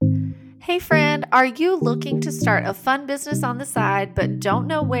Hey friend, are you looking to start a fun business on the side but don't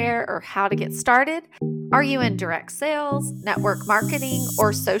know where or how to get started? Are you in direct sales, network marketing,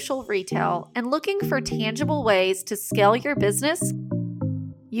 or social retail and looking for tangible ways to scale your business?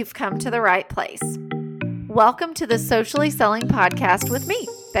 You've come to the right place. Welcome to the Socially Selling Podcast with me,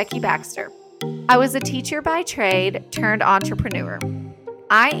 Becky Baxter. I was a teacher by trade turned entrepreneur.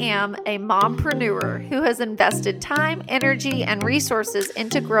 I am a mompreneur who has invested time, energy, and resources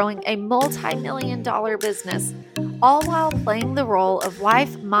into growing a multi-million-dollar business, all while playing the role of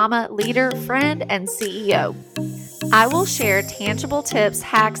wife, mama, leader, friend, and CEO. I will share tangible tips,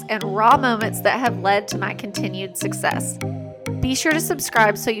 hacks, and raw moments that have led to my continued success. Be sure to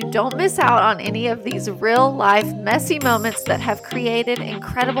subscribe so you don't miss out on any of these real-life messy moments that have created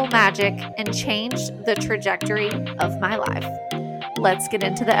incredible magic and changed the trajectory of my life. Let's get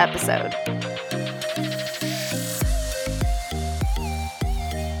into the episode.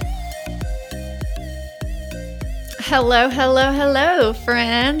 Hello,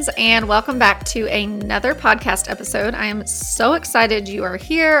 friends, and welcome back to another podcast episode. I am so excited you are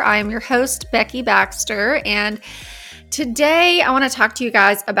here. I am your host, Becky Baxter, and today I want to talk to you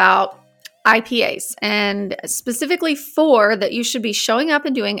guys about IPAs, and specifically 4 that you should be showing up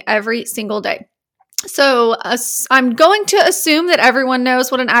and doing every single day. So I'm going to assume that everyone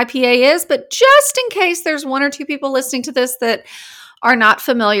knows what an IPA is, but just in case there's 1 or 2 people listening to this that are not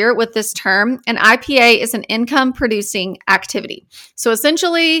familiar with this term, an IPA is an income producing activity. So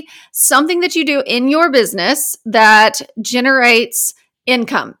essentially something that you do in your business that generates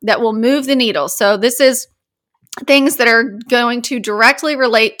income that will move the needle. So this is things that are going to directly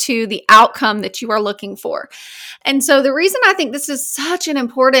relate to the outcome that you are looking for. And so the reason I think this is such an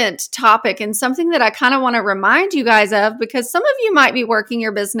important topic and something that I kind of want to remind you guys of, because some of you might be working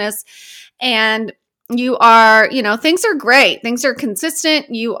your business and you are, things are great. Things are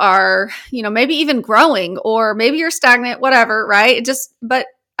consistent. You are, maybe even growing, or maybe you're stagnant, whatever, right? But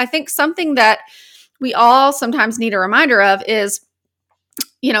I think something that we all sometimes need a reminder of is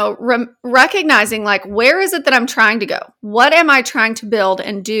recognizing, like, where is it that I'm trying to go? What am I trying to build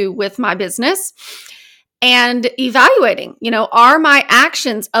and do with my business? And evaluating, are my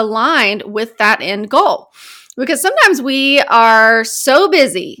actions aligned with that end goal? Because sometimes we are so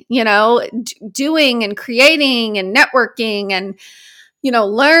busy, doing and creating and networking and,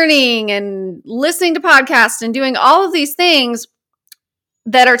 learning and listening to podcasts and doing all of these things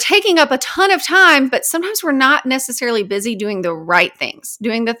that are taking up a ton of time, but sometimes we're not necessarily busy doing the right things,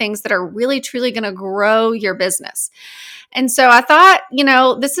 doing the things that are really, truly going to grow your business. And so I thought,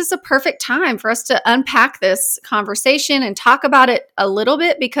 this is a perfect time for us to unpack this conversation and talk about it a little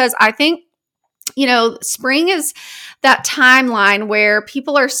bit, because I think, spring is that timeline where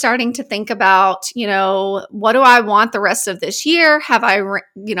people are starting to think about, what do I want the rest of this year? Have I,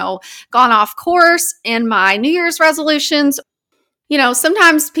 gone off course in my New Year's resolutions?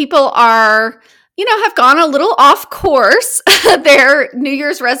 Sometimes people are, have gone a little off course, their New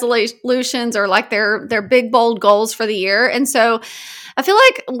Year's resolutions or like their big, bold goals for the year. And so I feel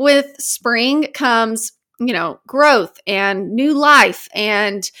like with spring comes, growth and new life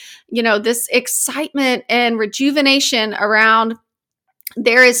and, this excitement and rejuvenation around.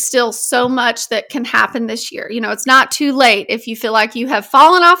 There is still so much that can happen this year. It's not too late if you feel like you have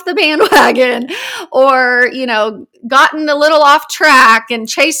fallen off the bandwagon or, gotten a little off track and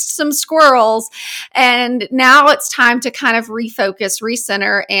chased some squirrels. And now it's time to kind of refocus,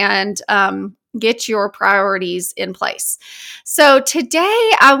 recenter, and get your priorities in place. So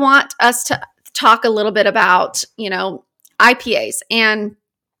today I want us to talk a little bit about, IPAs and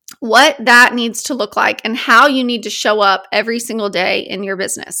what that needs to look like and how you need to show up every single day in your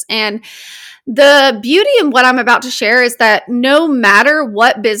business. And the beauty in what I'm about to share is that no matter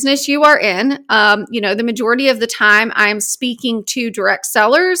what business you are in, the majority of the time I'm speaking to direct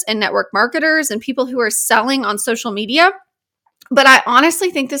sellers and network marketers and people who are selling on social media. But I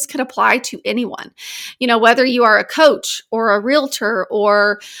honestly think this could apply to anyone, whether you are a coach or a realtor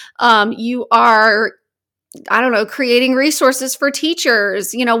or you are, creating resources for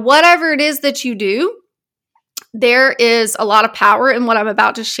teachers, whatever it is that you do, there is a lot of power in what I'm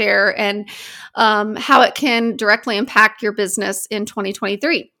about to share and how it can directly impact your business in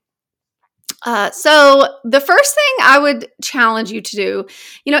 2023. So the first thing I would challenge you to do,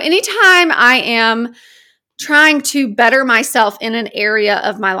 anytime I am trying to better myself in an area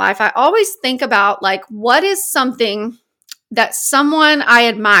of my life, I always think about, like, what is something that someone I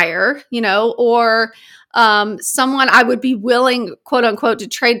admire, or someone I would be willing, quote unquote, to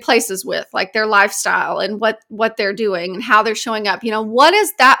trade places with, like their lifestyle and what they're doing and how they're showing up. What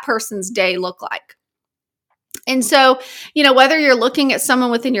does that person's day look like? And so, whether you're looking at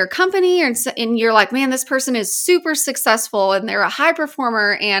someone within your company and you're like, man, this person is super successful and they're a high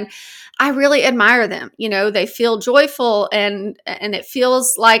performer and I really admire them. They feel joyful and it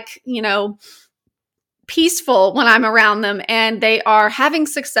feels like, peaceful when I'm around them, and they are having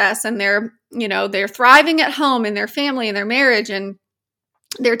success and they're thriving at home in their family and their marriage, and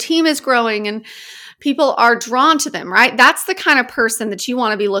their team is growing and people are drawn to them, right? That's the kind of person that you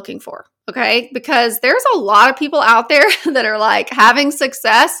want to be looking for. Okay. Because there's a lot of people out there that are like having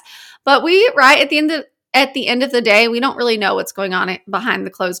success, but at the end of the day, we don't really know what's going on behind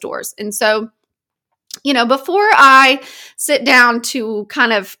the closed doors. And so, before I sit down to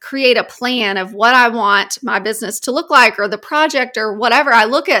kind of create a plan of what I want my business to look like or the project or whatever, I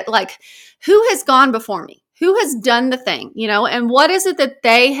look at like who has gone before me, who has done the thing, and what is it that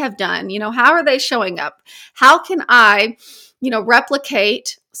they have done? How are they showing up? How can I,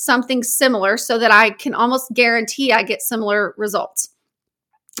 replicate something similar so that I can almost guarantee I get similar results?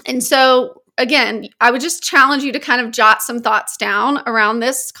 And so again, I would just challenge you to kind of jot some thoughts down around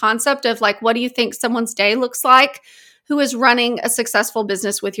this concept of like, what do you think someone's day looks like who is running a successful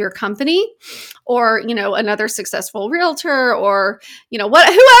business with your company, or, another successful realtor, or, whoever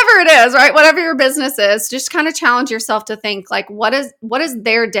it is, right? Whatever your business is, just kind of challenge yourself to think like, what does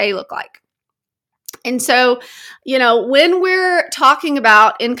their day look like? And so, when we're talking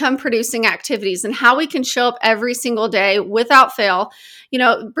about income producing activities and how we can show up every single day without fail,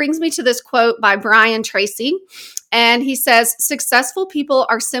 it brings me to this quote by Brian Tracy. And he says, successful people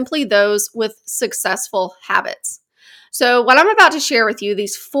are simply those with successful habits. So what I'm about to share with you,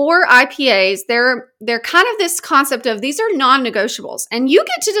 these 4 IPAs, they're kind of this concept of these are non-negotiables. And you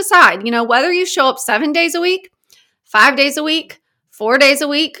get to decide, whether you show up 7 days a week, 5 days a week, 4 days a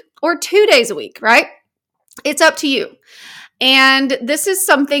week, or 2 days a week, right? It's up to you. And this is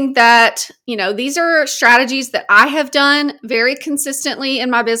something that, these are strategies that I have done very consistently in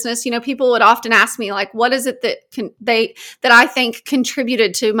my business. People would often ask me like, what is it that I think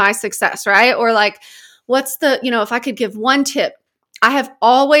contributed to my success, right? Or like, what's the, if I could give one tip, I have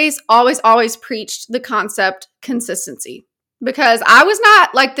always, always, always preached the concept consistency, because I was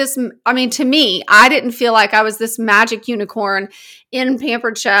not like this. I mean, to me, I didn't feel like I was this magic unicorn in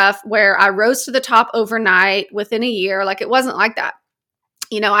Pampered Chef where I rose to the top overnight within a year. Like, it wasn't like that.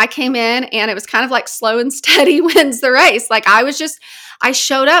 I came in and it was kind of like slow and steady wins the race. Like I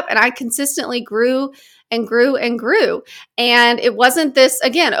showed up and I consistently grew and grew and grew. And it wasn't this,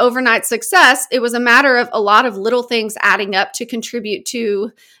 again, overnight success. It was a matter of a lot of little things adding up to contribute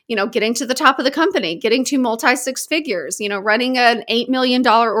to, getting to the top of the company, getting to multi-six figures, running an $8 million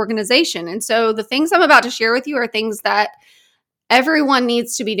organization. And so the things I'm about to share with you are things that everyone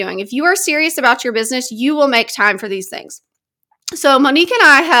needs to be doing. If you are serious about your business, you will make time for these things. So Monique and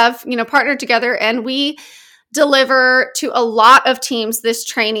I have, partnered together, and we deliver to a lot of teams this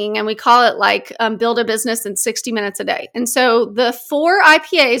training, and we call it like build a business in 60 minutes a day. And so the 4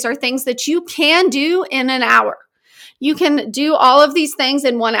 IPAs are things that you can do in an hour. You can do all of these things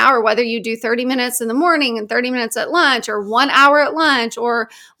in 1 hour, whether you do 30 minutes in the morning and 30 minutes at lunch, or 1 hour at lunch, or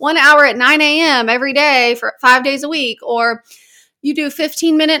 1 hour at 9 a.m. every day for 5 days a week, or you do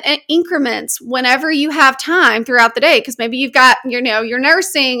 15-minute increments whenever you have time throughout the day, because maybe you've got, you're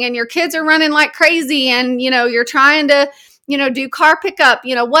nursing and your kids are running like crazy and, you're trying to, do car pickup,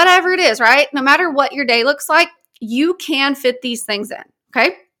 whatever it is, right? No matter what your day looks like, you can fit these things in,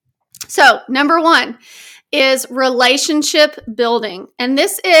 okay? So number 1 is relationship building. And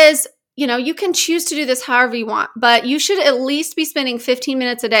this is, you can choose to do this however you want, but you should at least be spending 15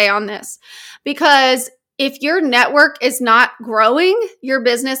 minutes a day on this, because if your network is not growing, your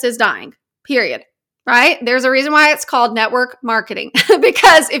business is dying, period, right? There's a reason why it's called network marketing,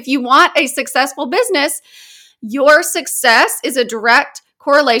 because if you want a successful business, your success is a direct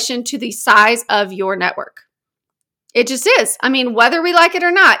correlation to the size of your network. It just is. I mean, whether we like it or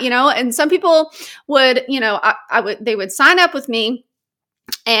not, and some people would, they would sign up with me,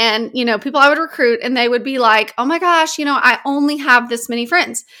 and, people I would recruit, and they would be like, oh my gosh, I only have this many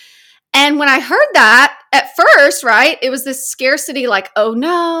friends. And when I heard that at first, right, it was this scarcity, like, oh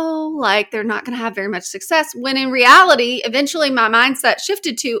no, like they're not going to have very much success. When in reality, eventually my mindset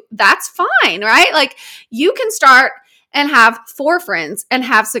shifted to that's fine, right? Like you can start and have 4 friends and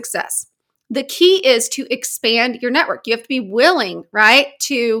have success. The key is to expand your network. You have to be willing, right,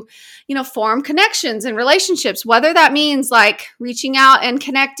 to, form connections and relationships, whether that means like reaching out and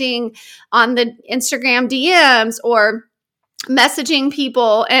connecting on the Instagram DMs or messaging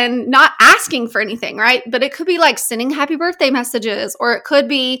people and not asking for anything, right? But it could be like sending happy birthday messages, or it could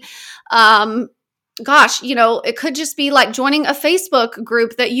be, gosh, it could just be like joining a Facebook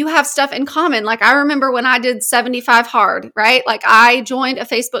group that you have stuff in common. Like I remember when I did 75 hard, right? Like I joined a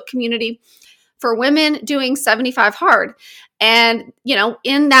Facebook community for women doing 75 hard. And,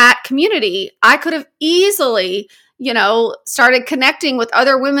 in that community, I could have easily, started connecting with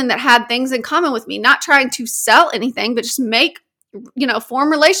other women that had things in common with me, not trying to sell anything, but just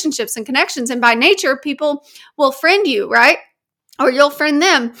form relationships and connections. And by nature, people will friend you, right? Or you'll friend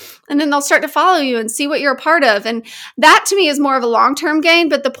them, and then they'll start to follow you and see what you're a part of. And that to me is more of a long-term gain.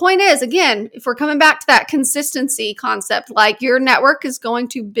 But the point is, again, if we're coming back to that consistency concept, like your network is going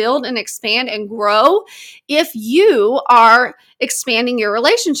to build and expand and grow if you are expanding your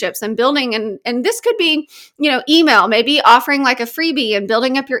relationships and building. And this could be, email, maybe offering like a freebie and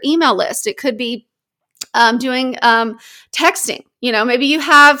building up your email list. It could be doing texting. Maybe you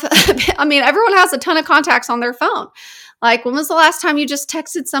have, everyone has a ton of contacts on their phone. Like, when was the last time you just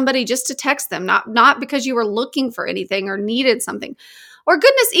texted somebody just to text them, not because you were looking for anything or needed something? Or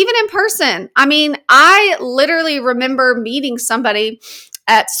goodness, even in person. I literally remember meeting somebody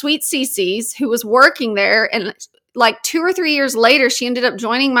at Sweet CC's who was working there, and like 2 or 3 years later, she ended up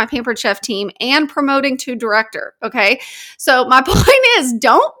joining my Pampered Chef team and promoting to director. Okay. So my point is,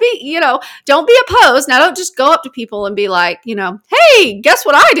 don't be opposed. Now, don't just go up to people and be like, hey, guess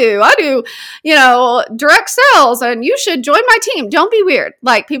what I do? I do, direct sales, and you should join my team. Don't be weird.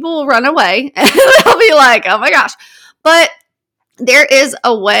 Like, people will run away and they'll be like, oh my gosh. But there is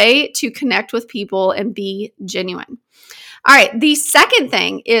a way to connect with people and be genuine. All right. The second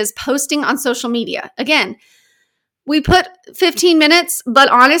thing is posting on social media. Again, we put 15 minutes, but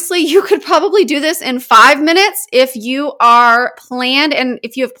honestly, you could probably do this in 5 minutes if you are planned and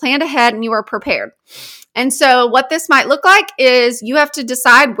if you have planned ahead and you are prepared. And so what this might look like is you have to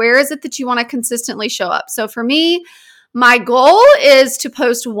decide where is it that you want to consistently show up. So for me, my goal is to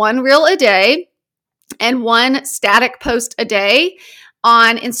post 1 reel a day and 1 static post a day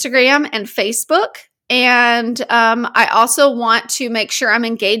on Instagram and Facebook. And I also want to make sure I'm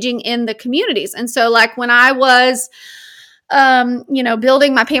engaging in the communities. And so like when I was,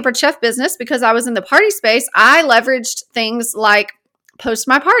 building my Pampered Chef business, because I was in the party space, I leveraged things like Post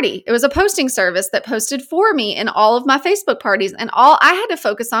My Party. It was a posting service that posted for me in all of my Facebook parties. And all I had to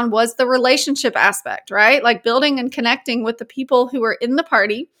focus on was the relationship aspect, right? Like building and connecting with the people who were in the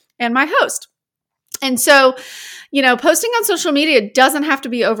party and my host. And so, posting on social media doesn't have to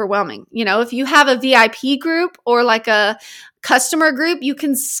be overwhelming. If you have a VIP group or like a customer group, you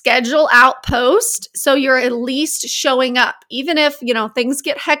can schedule out posts so you're at least showing up, even if, things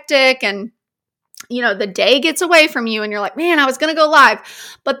get hectic and the day gets away from you and you're like, man, I was going to go live,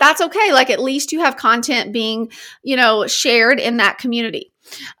 but that's okay. Like, at least you have content being, shared in that community.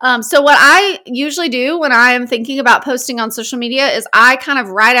 So what I usually do when I am thinking about posting on social media is I kind of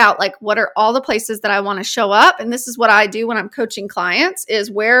write out like, what are all the places that I want to show up? And this is what I do when I'm coaching clients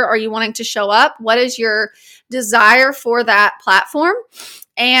is, where are you wanting to show up? What is your desire for that platform?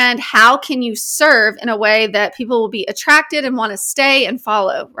 And how can you serve in a way that people will be attracted and want to stay and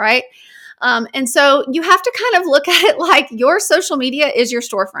follow, right? And so you have to kind of look at it like your social media is your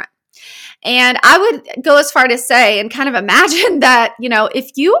storefront. And I would go as far to say and kind of imagine that,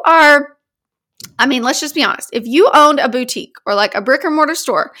 if you are, let's just be honest, if you owned a boutique or like a brick and mortar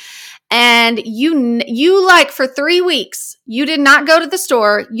store and you like for 3 weeks, you did not go to the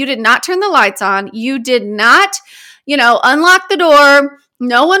store, you did not turn the lights on, you did not, unlock the door,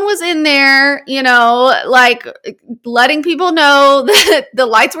 no one was in there, like letting people know that the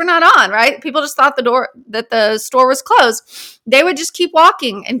lights were not on, right? People just thought the store was closed. They would just keep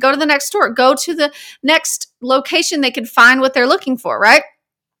walking and go to the next store, go to the next location they could find what they're looking for, right?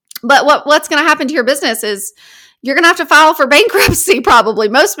 But what's going to happen to your business is you're going to have to file for bankruptcy probably.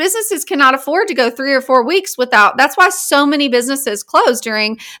 Most businesses cannot afford to go 3 or 4 weeks without. That's why so many businesses closed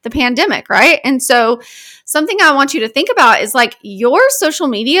during the pandemic, right? And so something I want you to think about is like, your social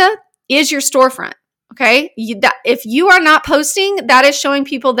media is your storefront, okay? If you are not posting, that is showing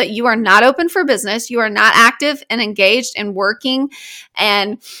people that you are not open for business. You are not active and engaged and working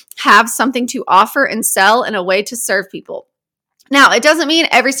and have something to offer and sell in a way to serve people. Now, it doesn't mean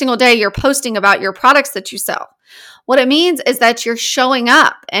every single day you're posting about your products that you sell. What it means is that you're showing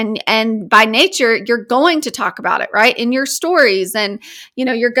up and by nature, you're going to talk about it, right? In your stories, and,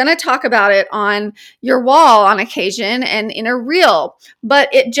 you're going to talk about it on your wall on occasion and in a reel, but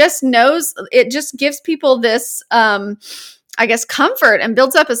it just gives people this, comfort and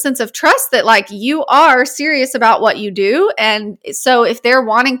builds up a sense of trust that like you are serious about what you do. And so if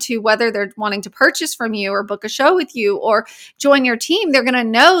whether they're wanting to purchase from you or book a show with you or join your team, they're going to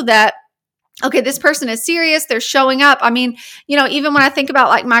know that okay, this person is serious. They're showing up. I mean, even when I think about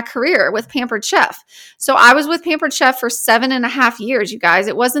like my career with Pampered Chef. So I was with Pampered Chef for 7.5 years, you guys.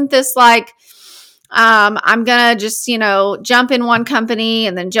 It wasn't this like, I'm going to just, jump in one company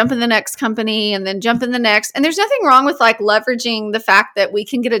and then jump in the next company and then jump in the next. And there's nothing wrong with like leveraging the fact that we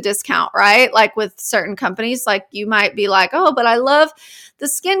can get a discount, right? Like with certain companies, like you might be like, oh, but I love the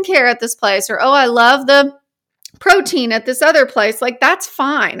skincare at this place, or, oh, I love the protein at this other place. Like that's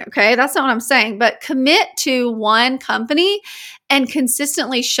fine. Okay. That's not what I'm saying, but commit to one company and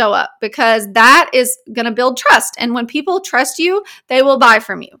consistently show up, because that is going to build trust. And when people trust you, they will buy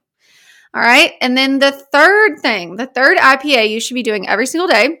from you. All right. And then the third IPA you should be doing every single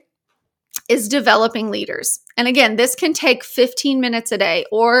day is developing leaders. And again, this can take 15 minutes a day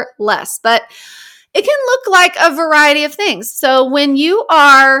or less, but it can look like a variety of things. So when you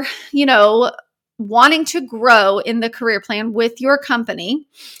are, wanting to grow in the career plan with your company,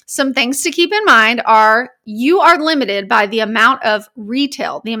 some things to keep in mind are you are limited by the amount of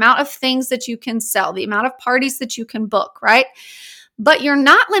retail, the amount of things that you can sell, the amount of parties that you can book, right? But you're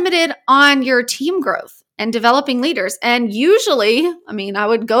not limited on your team growth and developing leaders. And usually, I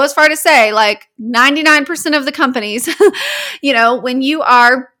would go as far to say like 99% of the companies, when you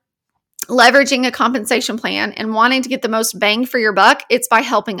are leveraging a compensation plan and wanting to get the most bang for your buck, it's by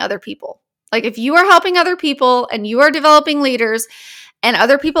helping other people. Like if you are helping other people and you are developing leaders and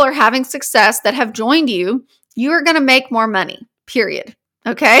other people are having success that have joined you, you are going to make more money, period.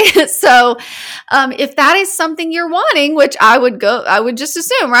 Okay. So, if that is something you're wanting, which I would just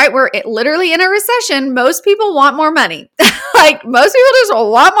assume, right? We're literally in a recession. Most people want more money. Like most people just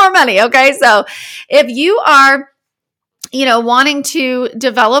want more money. Okay. So if you are, wanting to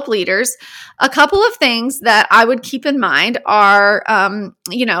develop leaders, a couple of things that I would keep in mind are,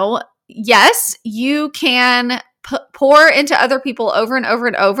 yes, you can pour into other people over and over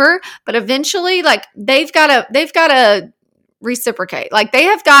and over, but eventually like they've got to reciprocate. Like they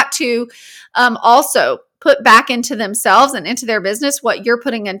have got to also put back into themselves and into their business what you're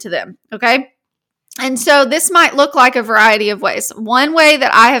putting into them. Okay. And so this might look like a variety of ways. One way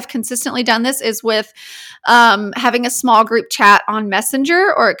that I have consistently done this is with having a small group chat on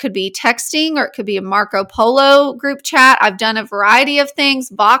Messenger, or it could be texting, or it could be a Marco Polo group chat. I've done a variety of things,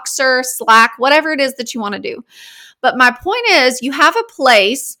 Boxer, Slack, whatever it is that you want to do. But my point is you have a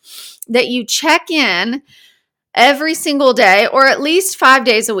place that you check in every single day, or at least 5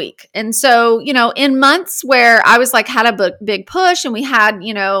 days a week. And so, in months where I was like had a big push and we had,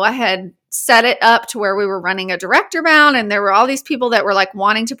 I had set it up to where we were running a director bound and there were all these people that were like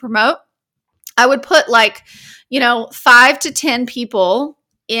wanting to promote, I would put like, 5 to 10 people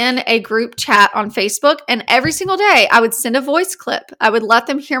in a group chat on Facebook. And every single day I would send a voice clip. I would let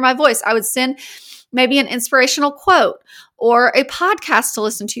them hear my voice. I would send maybe an inspirational quote or a podcast to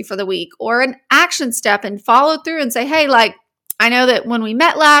listen to for the week or an action step, and follow through and say, hey, like, I know that when we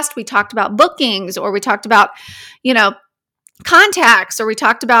met last, we talked about bookings, or we talked about, contacts, or we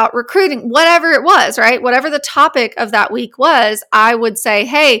talked about recruiting, whatever it was, right? Whatever the topic of that week was, I would say,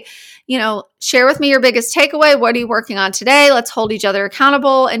 hey, share with me your biggest takeaway. What are you working on today? Let's hold each other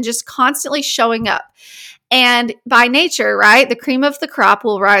accountable, and just constantly showing up. And by nature, right, the cream of the crop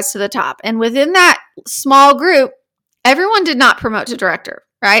will rise to the top. And within that small group, everyone did not promote to director,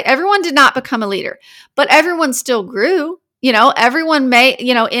 right? Everyone did not become a leader, but everyone still grew. Everyone may,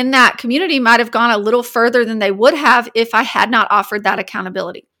 in that community might have gone a little further than they would have if I had not offered that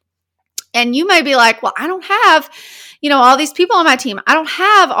accountability. And you may be like, well, I don't have, all these people on my team. I don't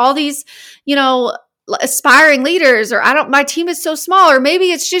have all these, aspiring leaders, or my team is so small, or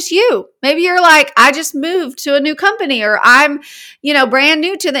maybe it's just you. Maybe you're like, I just moved to a new company, or I'm, brand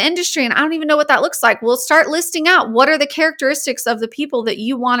new to the industry and I don't even know what that looks like. We'll start listing out what are the characteristics of the people that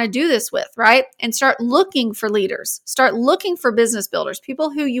you want to do this with, right? And start looking for leaders, start looking for business builders, people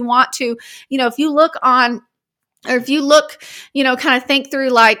who you want to, if you look on, or if you look, kind of think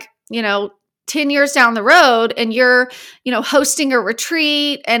through like, 10 years down the road and you're, hosting a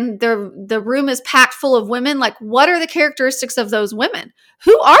retreat and the room is packed full of women, like what are the characteristics of those women?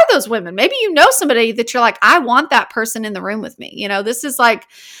 Who are those women? Maybe somebody that you're like, I want that person in the room with me. This is like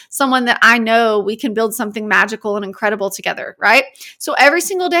someone that I know we can build something magical and incredible together, right? So every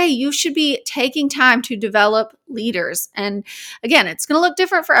single day you should be taking time to develop leaders. And again, it's going to look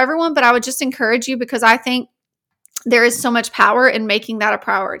different for everyone, but I would just encourage you, because I think there is so much power in making that a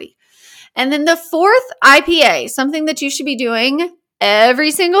priority. And then the fourth IPA, something that you should be doing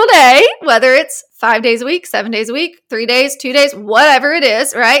every single day, whether it's 5 days a week, 7 days a week, 3 days, 2 days, whatever it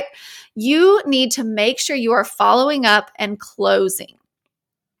is, right? You need to make sure you are following up and closing.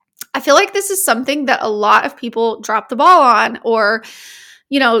 I feel like this is something that a lot of people drop the ball on, or,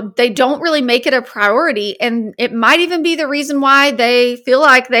 they don't really make it a priority. And it might even be the reason why they feel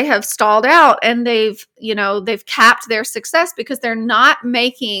like they have stalled out and they've capped their success, because they're not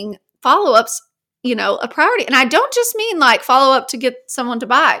making follow-ups, a priority. And I don't just mean like follow up to get someone to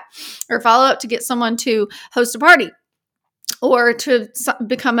buy, or follow up to get someone to host a party, or to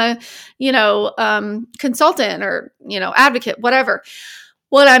become a, consultant or, advocate, whatever.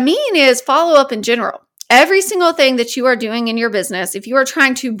 What I mean is follow up in general. Every single thing that you are doing in your business, if you are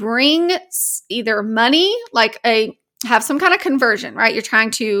trying to bring either money, have some kind of conversion, right? You're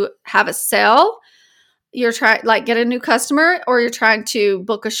trying to have a sale, you're trying get a new customer, or you're trying to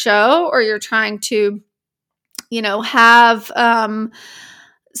book a show, or you're trying to, have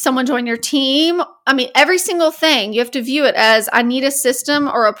someone join your team. I mean, every single thing, you have to view it as, I need a system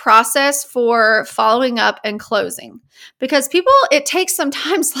or a process for following up and closing. Because it takes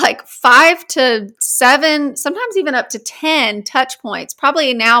sometimes like 5 to 7, sometimes even up to 10 touch points,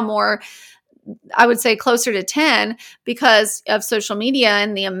 probably now more, I would say closer to 10, because of social media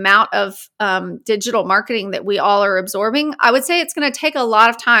and the amount of digital marketing that we all are absorbing. I would say it's going to take a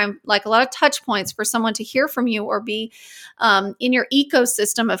lot of time, like a lot of touch points, for someone to hear from you or be in your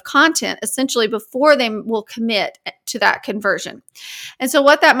ecosystem of content, essentially, before they will commit to that conversion. And so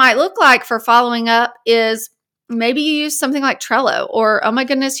what that might look like for following up is maybe you use something like Trello, or, oh my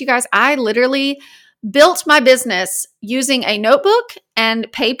goodness, you guys, I literally built my business using a notebook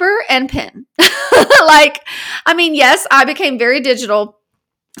and paper and pen. Yes, I became very digital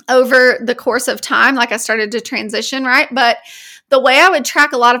over the course of time. I started to transition, right? But the way I would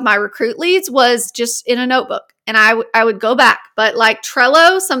track a lot of my recruit leads was just in a notebook, and I would go back. But like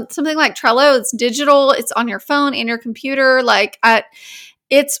Trello, something like Trello, it's digital, it's on your phone and your computer.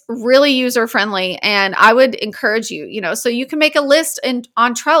 It's really user-friendly, and I would encourage you, so you can make a list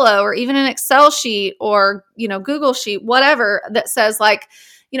on Trello, or even an Excel sheet, or, Google sheet, whatever, that says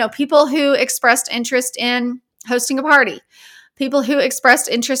people who expressed interest in hosting a party, people who expressed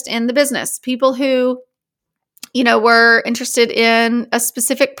interest in the business, people who, were interested in a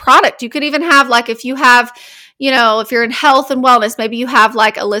specific product. You could even have if you have, if you're in health and wellness, maybe you have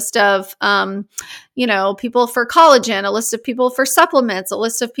a list of, people for collagen, a list of people for supplements, a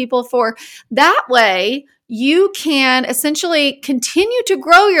list of people for that way. You can essentially continue to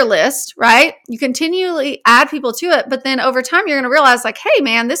grow your list, right? You continually add people to it, but then over time, you're going to realize hey,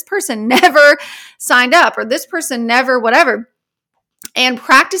 man, this person never signed up, or this person never, whatever. And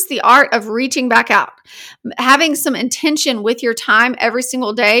practice the art of reaching back out, having some intention with your time every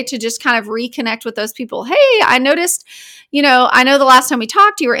single day to just kind of reconnect with those people. Hey, I noticed, I know the last time we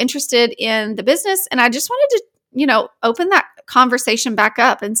talked, you were interested in the business, and I just wanted to, open that conversation back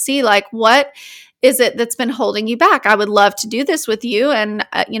up and see what is it that's been holding you back? I would love to do this with you. And,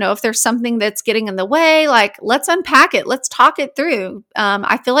 if there's something that's getting in the way, let's unpack it. Let's talk it through.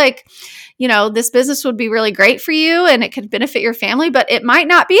 I feel like, this business would be really great for you and it could benefit your family, but it might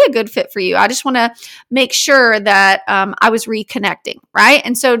not be a good fit for you. I just want to make sure that I was reconnecting, right?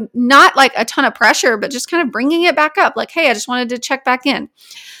 And so not a ton of pressure, but just kind of bringing it back up. Hey, I just wanted to check back in.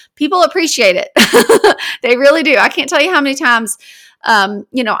 People appreciate it. They really do. I can't tell you how many times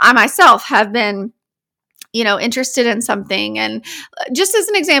I myself have been, interested in something. And just as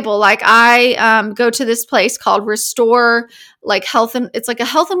an example, I go to this place called Restore, health, and it's a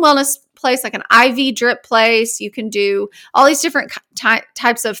health and wellness place, an IV drip place. You can do all these different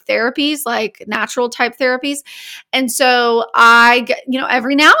types of therapies, natural type therapies. And so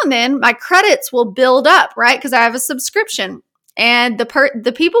every now and then my credits will build up, right? Because I have a subscription. And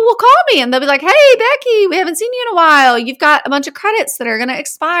the people will call me and they'll be like, hey, Becky, we haven't seen you in a while. You've got a bunch of credits that are going to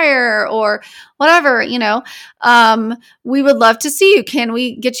expire, or whatever, we would love to see you. Can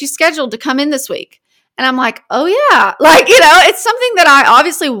we get you scheduled to come in this week? And I'm like, oh yeah. It's something that I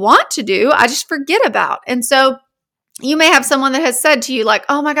obviously want to do. I just forget about. And so you may have someone that has said to you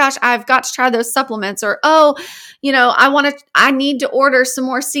oh my gosh, I've got to try those supplements, or, oh, I need to order some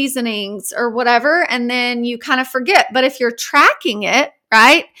more seasonings or whatever. And then you kind of forget. But if you're tracking it,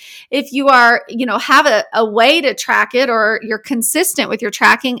 right? If you are, have a way to track it, or you're consistent with your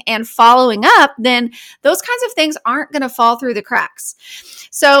tracking and following up, then those kinds of things aren't going to fall through the cracks.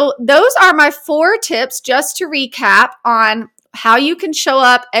 So those are my 4 tips, just to recap, on how you can show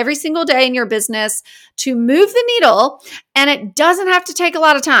up every single day in your business to move the needle. And it doesn't have to take a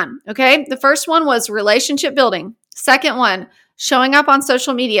lot of time. Okay. The first one was relationship building. Second one, showing up on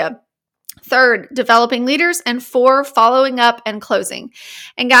social media. Third, developing leaders. And 4, following up and closing.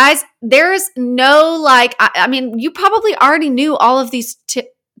 And guys, there's no you probably already knew all of these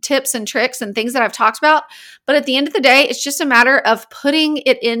tips and tricks and things that I've talked about. But at the end of the day, it's just a matter of putting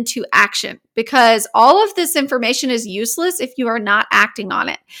it into action, because all of this information is useless if you are not acting on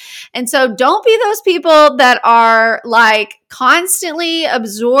it. And so don't be those people that are like constantly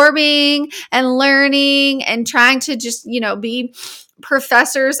absorbing and learning and trying to just, be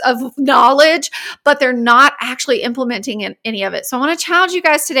professors of knowledge, but they're not actually implementing any of it. So I want to challenge you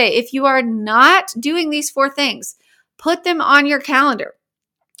guys today. If you are not doing these 4 things, put them on your calendar.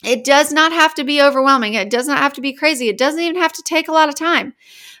 It does not have to be overwhelming. It does not have to be crazy. It doesn't even have to take a lot of time,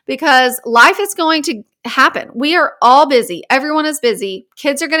 because life is going to happen. We are all busy. Everyone is busy.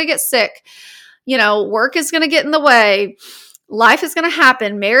 Kids are going to get sick. Work is going to get in the way. Life is going to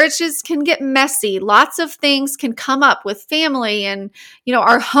happen. Marriages can get messy. Lots of things can come up with family and,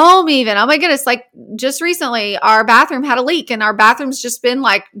 our home even. Oh my goodness. Like just recently, our bathroom had a leak and our bathroom's just been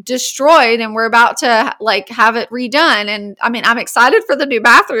like destroyed and we're about to like have it redone. And I mean, I'm excited for the new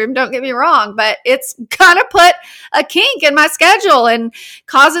bathroom. Don't get me wrong, but it's kind of put a kink in my schedule and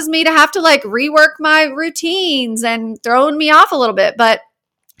causes me to have to like rework my routines and throwing me off a little bit. But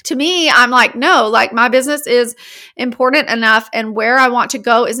to me, I'm like, no, like my business is important enough and where I want to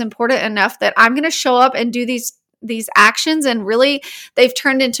go is important enough that I'm going to show up and do these actions. And really, they've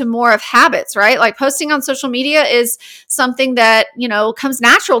turned into more of habits, right? Like posting on social media is something that, comes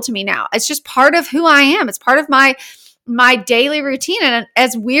natural to me now. It's just part of who I am. It's part of my daily routine. And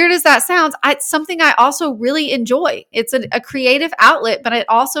as weird as that sounds, it's something I also really enjoy. It's a creative outlet, but it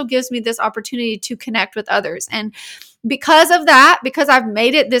also gives me this opportunity to connect with others. And because of that, because I've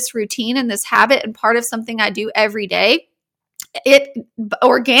made it this routine and this habit and part of something I do every day, it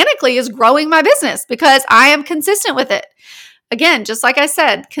organically is growing my business because I am consistent with it. Again, just like I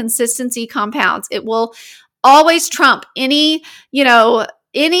said, consistency compounds. It will always trump anything out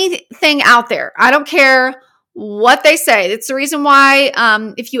there. I don't care what they say. It's the reason why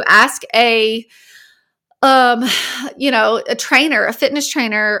if you ask a trainer, a fitness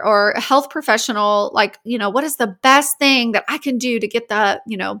trainer or a health professional, like, what is the best thing that I can do to get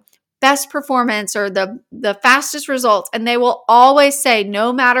the, best performance or the fastest results? And they will always say,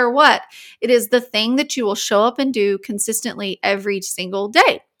 no matter what, it is the thing that you will show up and do consistently every single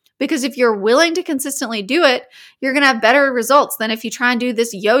day. Because if you're willing to consistently do it, you're going to have better results than if you try and do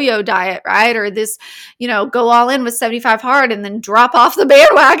this yo-yo diet, right? Or this, go all in with 75 hard and then drop off the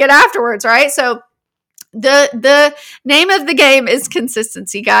bandwagon afterwards, right? So the name of the game is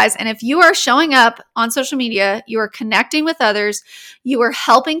consistency, guys. And if you are showing up on social media, you are connecting with others, you are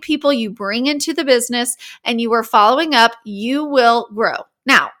helping people you bring into the business, and you are following up, you will grow.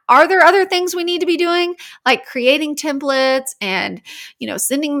 Now, are there other things we need to be doing, like creating templates and,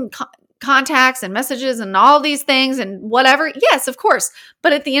 sending contacts and messages and all these things and whatever? Yes, of course.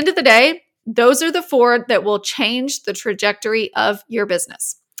 But at the end of the day, those are the 4 that will change the trajectory of your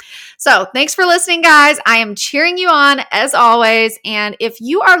business. So thanks for listening, guys. I am cheering you on as always. And if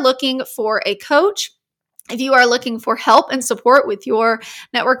you are looking for a coach, if you are looking for help and support with your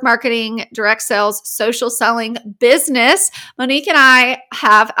network marketing, direct sales, social selling business, Monique and I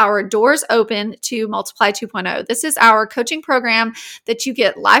have our doors open to Multiply 2.0. This is our coaching program that you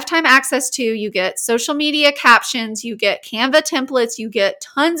get lifetime access to. You get social media captions, you get Canva templates, you get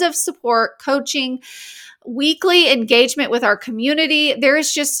tons of support, coaching, weekly engagement with our community. There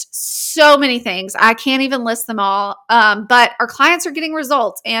is just so many things. I can't even list them all. But our clients are getting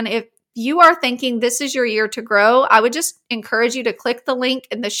results. And if you are thinking this is your year to grow, I would just encourage you to click the link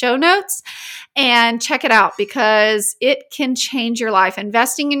in the show notes and check it out, because it can change your life.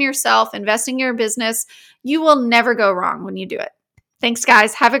 Investing in yourself, investing in your business, you will never go wrong when you do it. Thanks,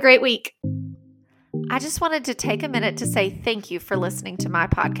 guys. Have a great week. I just wanted to take a minute to say thank you for listening to my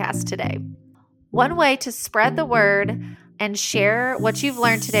podcast today. One way to spread the word and share what you've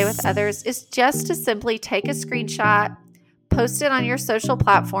learned today with others is just to simply take a screenshot, post it on your social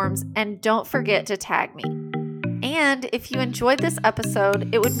platforms, and don't forget to tag me. And if you enjoyed this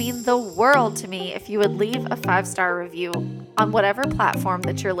episode, it would mean the world to me if you would leave a 5-star review on whatever platform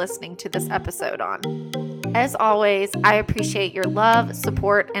that you're listening to this episode on. As always, I appreciate your love,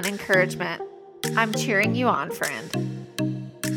 support, and encouragement. I'm cheering you on, friend.